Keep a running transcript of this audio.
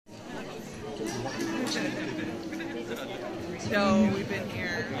No, we've been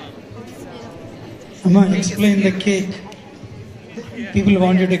here. Amma, explain the cake. People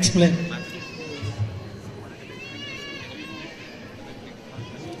want you to explain.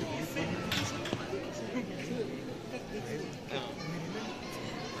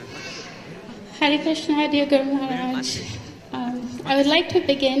 Hare Krishna, dear Guru Maharaj. I would like to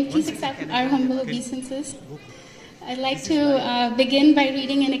begin, please accept our humble obeisances. I'd like to begin by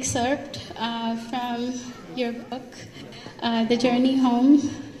reading an excerpt from your book, The Journey Home.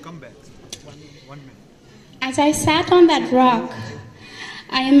 Come back. 1 minute. As I sat on that rock,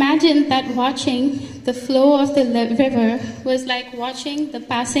 I imagined that watching the flow of the river was like watching the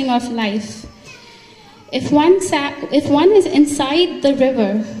passing of life. If one is inside the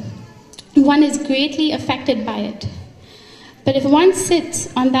river, one is greatly affected by it. But if one sits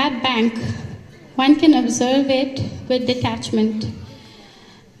on that bank, one can observe it with detachment.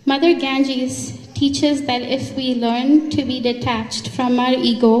 Mother Ganges teaches that if we learn to be detached from our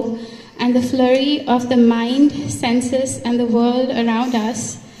ego and the flurry of the mind, senses, and the world around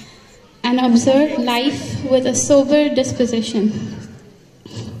us, and observe life with a sober disposition.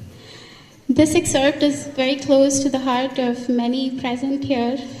 This excerpt is very close to the heart of many present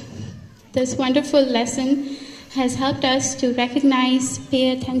here. This wonderful lesson has helped us to recognize,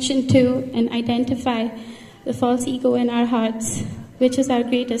 pay attention to, and identify the false ego in our hearts, which is our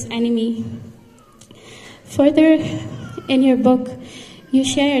greatest enemy. Further, in your book, you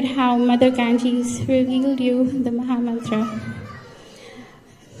shared how Mother Ganges revealed you the Mahamantra.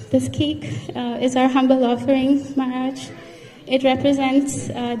 This cake is our humble offering, Maharaj. It represents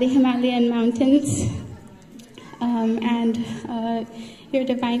the Himalayan mountains and your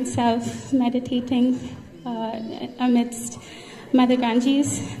divine self meditating amidst Mother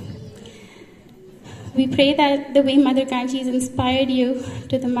Ganges. We pray that the way Mother Ganges inspired you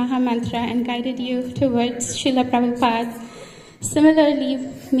to the Mahamantra and guided you towards Srila Prabhupada, similarly,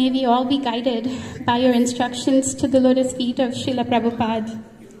 may we all be guided by your instructions to the lotus feet of Srila Prabhupada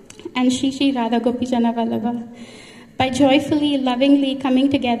and Shri Shri Radha Gopijana Vallabha, by joyfully, lovingly coming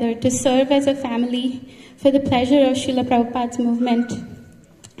together to serve as a family for the pleasure of Srila Prabhupada's movement.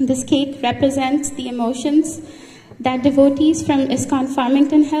 This cake represents the emotions that devotees from ISKCON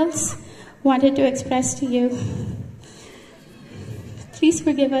Farmington Hills wanted to express to you. Please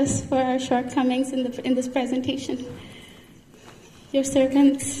forgive us for our shortcomings in this presentation. Your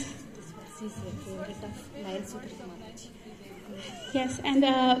servants. Yes, and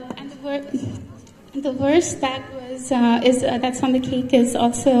the verse that was that's on the cake is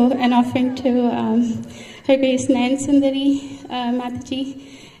also an offering to Her Grace Nayan Sundari Mataji.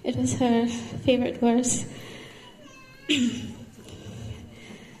 It was her favorite verse.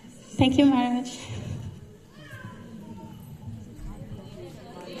 Thank you, Maharaj.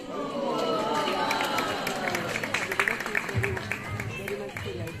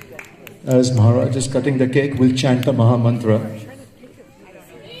 As Maharaj is cutting the cake, we'll chant the Maha Mantra.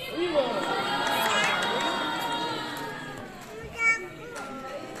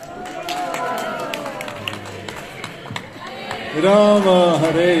 Rama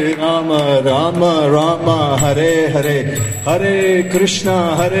Hare Rama Rama Rama Hare Hare Hare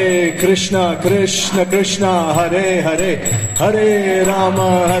Krishna Krishna Krishna Hare Hare Hare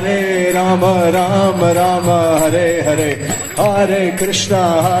Rama Rama Rama Hare Hare Hare Krishna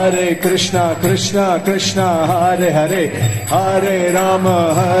Krishna Krishna Hare Hare Hare Rama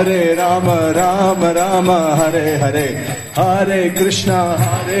Rama Hare Hare Hare Krishna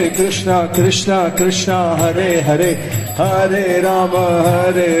Krishna Krishna Hare Hare Hare Rama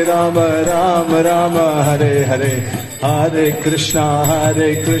Rama Hare Hare Hare Krishna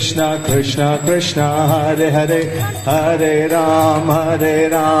Krishna Krishna Hare Hare Hare Ram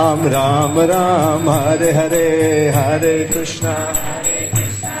Ram Hare Hare Hare Krishna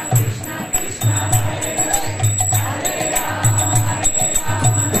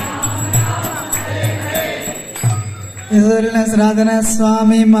His Holiness Radhanath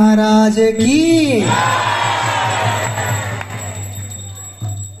Swami Maharaj ki.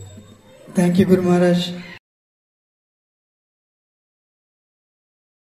 Thank you, Guru Maharaj.